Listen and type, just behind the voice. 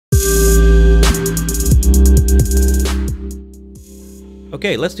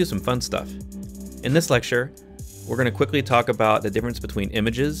Okay, let's do some fun stuff. In this lecture, we're going to quickly talk about the difference between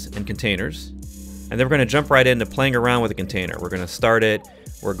images and containers, and then we're going to jump right into playing around with a container. We're going to start it,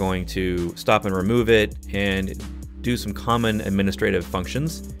 we're going to stop and remove it, and do some common administrative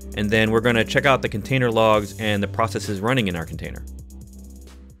functions, and then we're going to check out the container logs and the processes running in our container.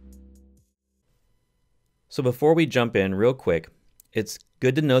 So before we jump in real quick, it's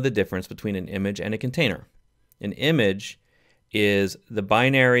good to know the difference between an image and a container. An image is the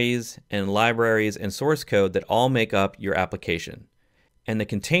binaries and libraries and source code that all make up your application. And the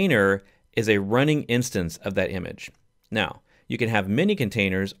container is a running instance of that image. Now, you can have many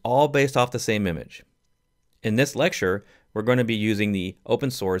containers all based off the same image. In this lecture, we're going to be using the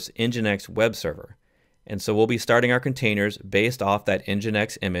open source NGINX web server. And so we'll be starting our containers based off that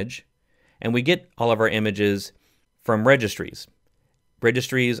NGINX image. And we get all of our images from registries.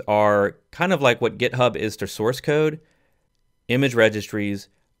 Registries are kind of like what GitHub is to source code. Image registries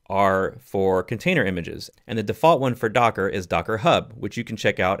are for container images, and the default one for Docker is Docker Hub, which you can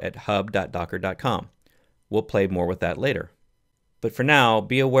check out at hub.docker.com. We'll play more with that later. But for now,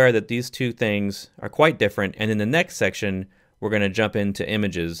 be aware that these two things are quite different, and in the next section, we're going to jump into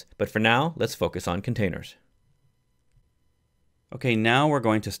images. But for now, let's focus on containers. Okay, now we're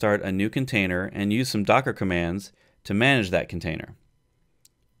going to start a new container and use some Docker commands to manage that container.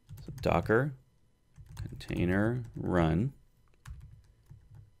 So Docker container run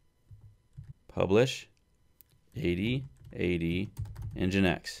publish 8080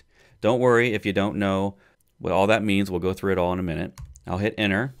 NGINX. Don't worry if you don't know what all that means. We'll go through it all in a minute. I'll hit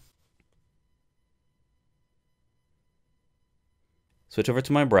enter. Switch over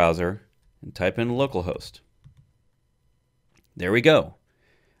to my browser and type in localhost. There we go.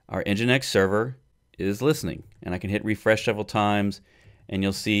 Our NGINX server is listening, and I can hit refresh several times and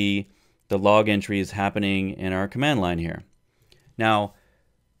you'll see the log entries happening in our command line here. Now,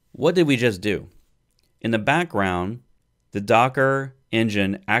 what did we just do? In the background, the Docker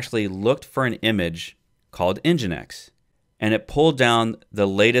engine actually looked for an image called NGINX, and it pulled down the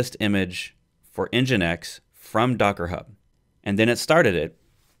latest image for NGINX from Docker Hub. And then it started it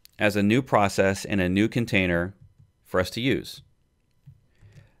as a new process in a new container for us to use.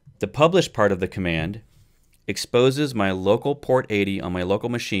 The publish part of the command exposes my local port 80 on my local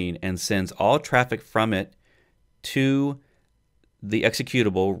machine and sends all traffic from it to the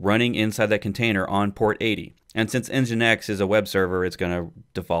executable running inside that container on port 80. And since NGINX is a web server, it's going to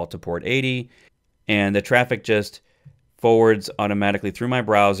default to port 80, and the traffic just forwards automatically through my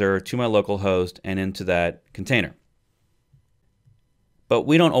browser to my local host and into that container. But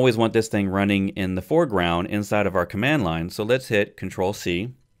we don't always want this thing running in the foreground inside of our command line, so let's hit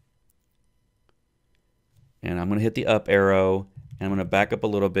Control-C. And I'm going to hit the up arrow, and I'm going to back up a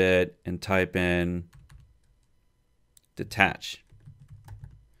little bit and type in detach.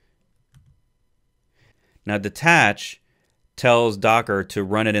 Now detach tells Docker to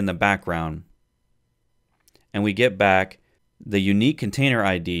run it in the background, and we get back the unique container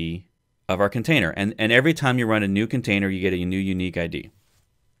ID of our container. And every time you run a new container, you get a new unique ID.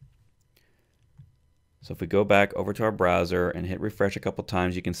 So if we go back over to our browser and hit refresh a couple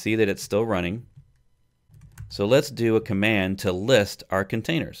times, you can see that it's still running. So let's do a command to list our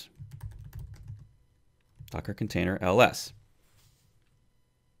containers. Docker container ls.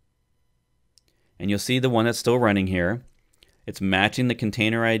 And you'll see the one that's still running here. It's matching the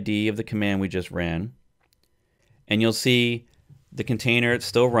container ID of the command we just ran. And you'll see the container it's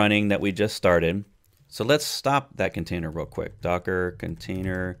still running that we just started. So let's stop that container real quick. Docker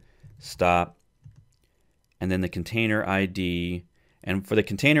container stop. And then the container ID. And for the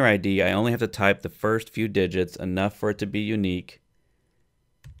container ID, I only have to type the first few digits, enough for it to be unique.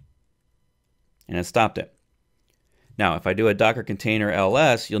 And it stopped it. Now, if I do a Docker container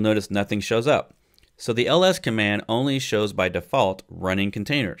ls, you'll notice nothing shows up. So the ls command only shows by default running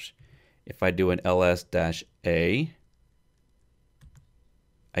containers. If I do an ls-a,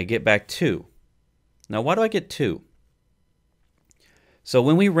 I get back 2. Now, why do I get 2? So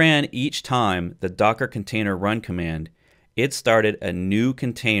when we ran each time the Docker container run command, it started a new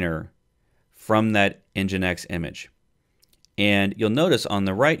container from that NGINX image. And you'll notice on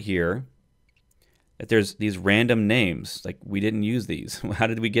the right here that there's these random names. Like, we didn't use these. How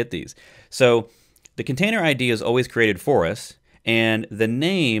did we get these? So the container ID is always created for us, and the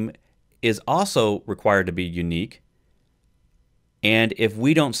name is also required to be unique. And if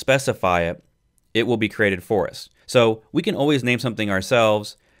we don't specify it, it will be created for us. So we can always name something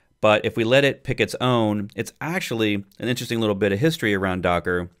ourselves, but if we let it pick its own, it's actually an interesting little bit of history around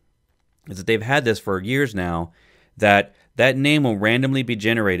Docker, is that they've had this for years now, that name will randomly be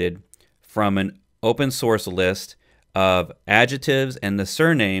generated from an open source list of adjectives and the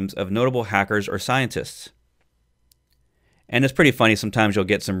surnames of notable hackers or scientists. And it's pretty funny, sometimes you'll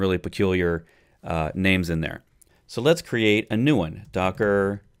get some really peculiar names in there. So let's create a new one.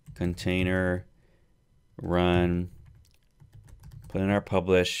 Docker container run, put in our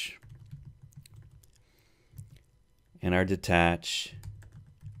publish and our detach.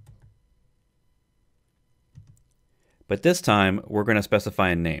 But this time we're going to specify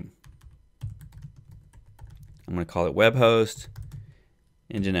a name. I'm going to call it web host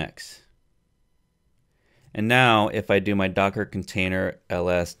NGINX. And now if I do my docker container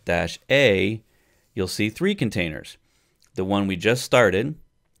ls-a, you'll see 3 containers. The one we just started,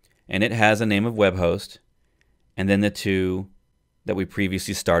 and it has a name of web host, and then the 2 that we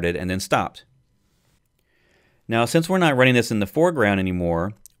previously started and then stopped. Now, since we're not running this in the foreground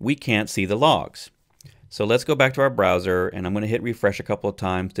anymore, we can't see the logs. So let's go back to our browser, and I'm going to hit refresh a couple of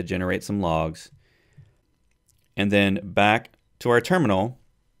times to generate some logs. And then back to our terminal,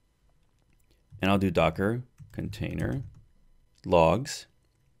 and I'll do docker container logs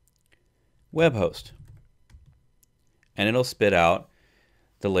web host. And it'll spit out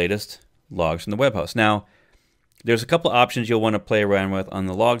the latest logs from the web host. Now, there's a couple options you'll want to play around with on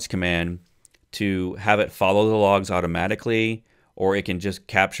the logs command to have it follow the logs automatically, or it can just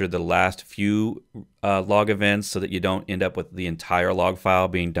capture the last few log events so that you don't end up with the entire log file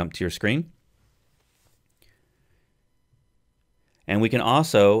being dumped to your screen. And we can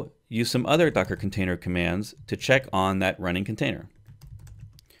also use some other Docker container commands to check on that running container.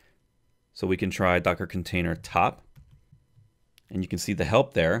 So we can try docker container top, and you can see the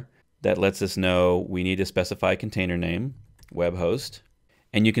help there that lets us know we need to specify container name, web host,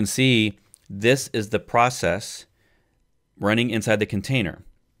 and you can see this is the process running inside the container.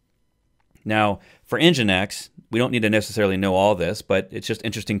 Now, for NGINX, we don't need to necessarily know all this, but it's just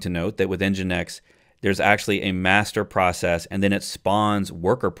interesting to note that with NGINX, there's actually a master process, and then it spawns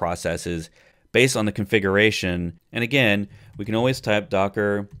worker processes based on the configuration. And again, we can always type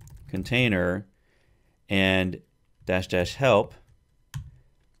docker container and -- help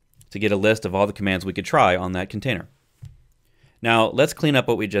to get a list of all the commands we could try on that container. Now, let's clean up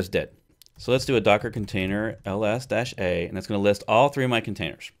what we just did. So let's do a docker container ls-a, and that's going to list all 3 of my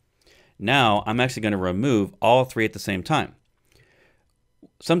containers. Now, I'm actually going to remove all 3 at the same time.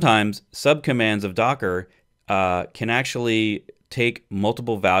 Sometimes subcommands of Docker can actually take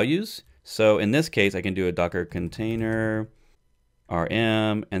multiple values. So in this case, I can do a docker container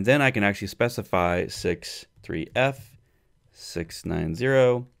rm, and then I can actually specify 63f,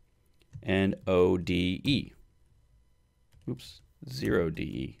 690, and ODE. Oops,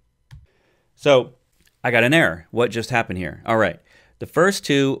 0DE. So I got an error. What just happened here? All right, the first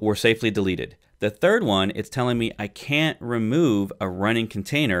 2 were safely deleted. The third one, it's telling me I can't remove a running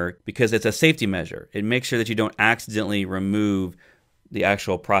container because it's a safety measure. It makes sure that you don't accidentally remove the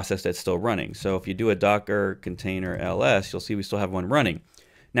actual process that's still running. So if you do a docker container ls, you'll see we still have one running.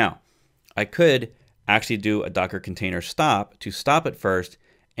 Now, I could actually do a docker container stop to stop it first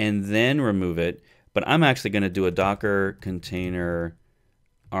and then remove it, but I'm actually going to do a docker container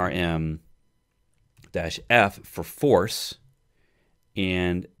rm-f for force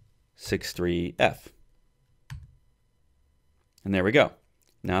and 63f. And there we go.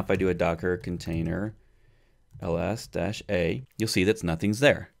 Now if I do a docker container ls-a, you'll see that nothing's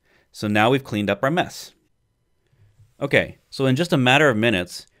there. So now we've cleaned up our mess. Okay, so in just a matter of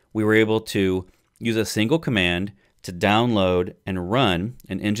minutes, we were able to use a single command to download and run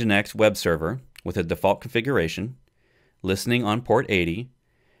an NGINX web server with a default configuration, listening on port 80,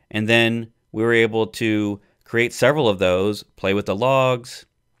 and then we were able to create several of those, play with the logs,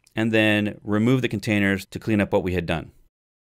 and then remove the containers to clean up what we had done.